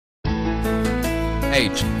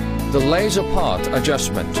8. The laser path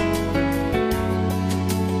adjustment.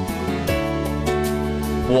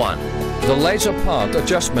 1. The laser path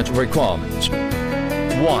adjustment requirements.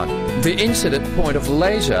 1. The incident point of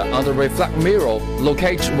laser on the reflect mirror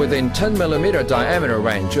locates within 10 mm diameter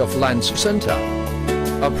range of lens center.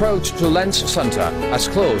 Approach to lens center as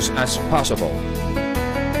close as possible.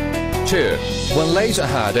 2. When laser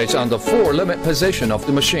head is on the 4 limit position of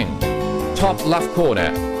the machine, top left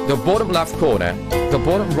corner, the bottom left corner, the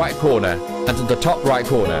bottom right corner, and the top right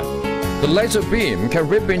corner, the laser beam can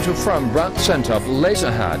rip into from round center of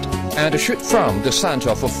laser head and shoot from the center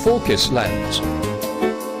of a focus lens.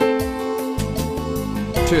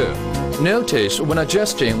 2. Notice when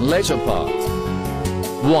adjusting laser path.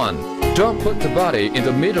 1. Don't put the body in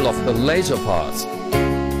the middle of the laser path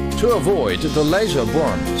to avoid the laser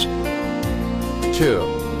burns.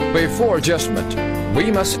 2. Before adjustment,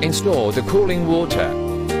 we must install the cooling water.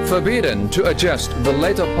 Forbidden to adjust the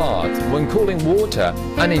laser path when cooling water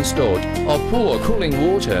uninstalled or poor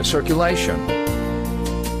cooling water circulation.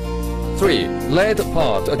 3. Laser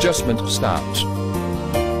path adjustment steps.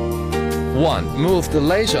 1. Move the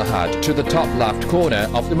laser head to the top left corner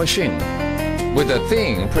of the machine. With a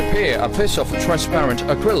thing, prepare a piece of transparent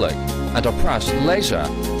acrylic and press the laser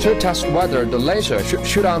to test whether the laser should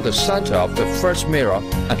shoot on the center of the first mirror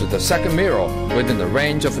and the second mirror within the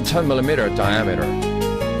range of 10 mm diameter.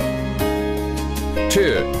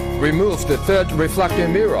 2. Remove the third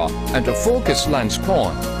reflecting mirror and the focus lens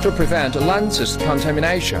cone to prevent lenses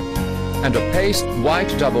contamination, and paste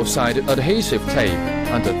white double-sided adhesive tape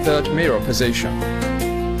on the third mirror position.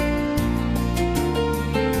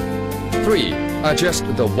 3. Adjust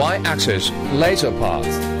the y-axis laser path.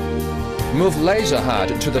 Move laser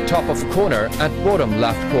head to the top of corner and bottom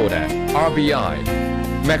left corner,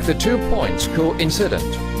 RBI. Make the 2 points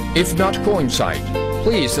coincident. If not coincide,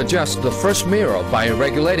 please adjust the first mirror by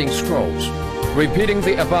regulating screws, repeating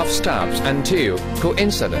the above steps until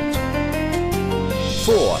coincident.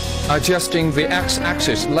 4. Adjusting the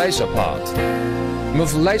x-axis laser path.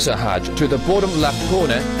 Move laser head to the bottom left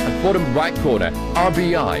corner and bottom right corner,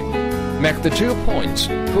 RBI. Make the 2 points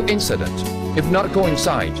coincident. If not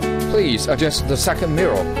coincide, please adjust the second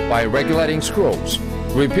mirror by regulating screws,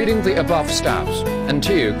 repeating the above steps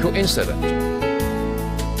until coincident.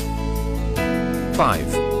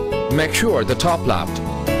 5. Make sure the top left,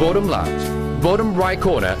 bottom right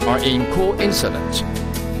corner are in coincidence.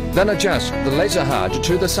 Then adjust the laser head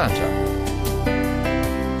to the center.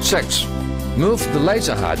 6. Move the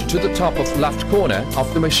laser head to the top of left corner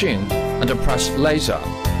of the machine and press laser.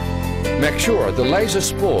 Make sure the laser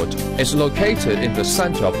spot is located in the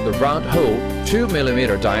center of the round hole 2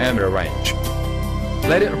 mm diameter range.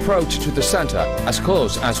 Let it approach to the center as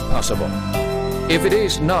close as possible. If it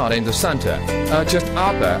is not in the center, adjust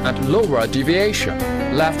upper and lower deviation,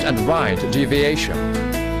 left and right deviation.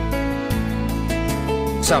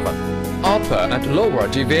 7. Upper and lower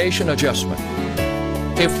deviation adjustment.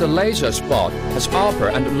 If the laser spot has upper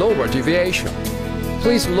and lower deviation,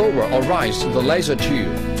 please lower or raise the laser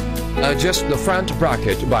tube. Adjust the front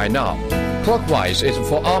bracket by knob. Clockwise is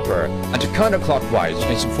for upper and counterclockwise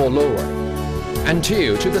is for lower,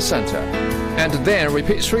 until to the center, and then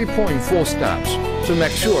repeat 3.4 steps to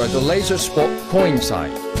make sure the laser spot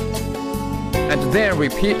coincide. And then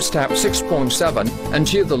repeat step 6.7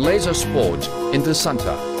 until the laser spot in the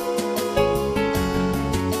center.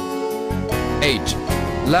 8.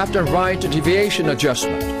 Left and right deviation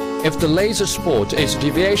adjustment. If the laser spot is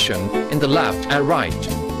deviation in the left and right,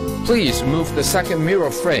 please move the second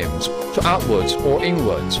mirror frames to outwards or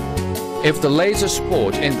inwards. If the laser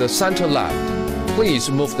spot in the center left, please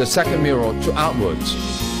move the second mirror to outwards.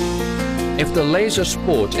 If the laser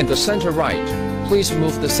spot in the center right, please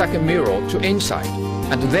move the second mirror to inside,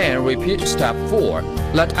 and then repeat step 4.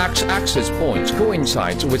 Let x-axis points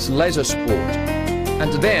coincide with laser spot,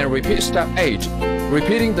 and then repeat step 8,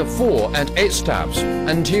 repeating the 4 and 8 steps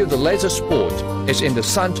until the laser spot is in the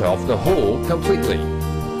center of the hole completely.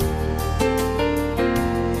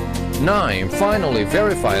 9. Finally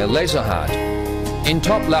verify laser head. In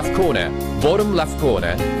top left corner, bottom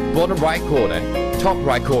right corner, top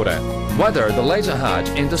right corner, whether the laser head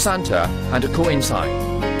in the center and coincide.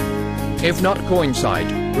 If not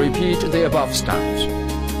coincide, repeat the above steps.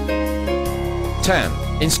 10.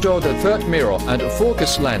 Install the third mirror and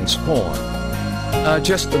focus lens cone.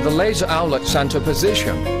 Adjust the laser outlet center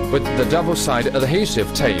position with the double-sided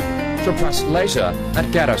adhesive tape to press laser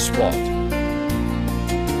and get a spot.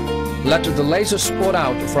 Let the laser spot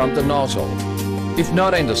out from the nozzle. If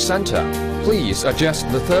not in the center, please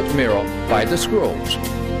adjust the third mirror by the screws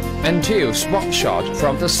until spot shot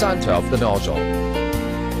from the center of the nozzle.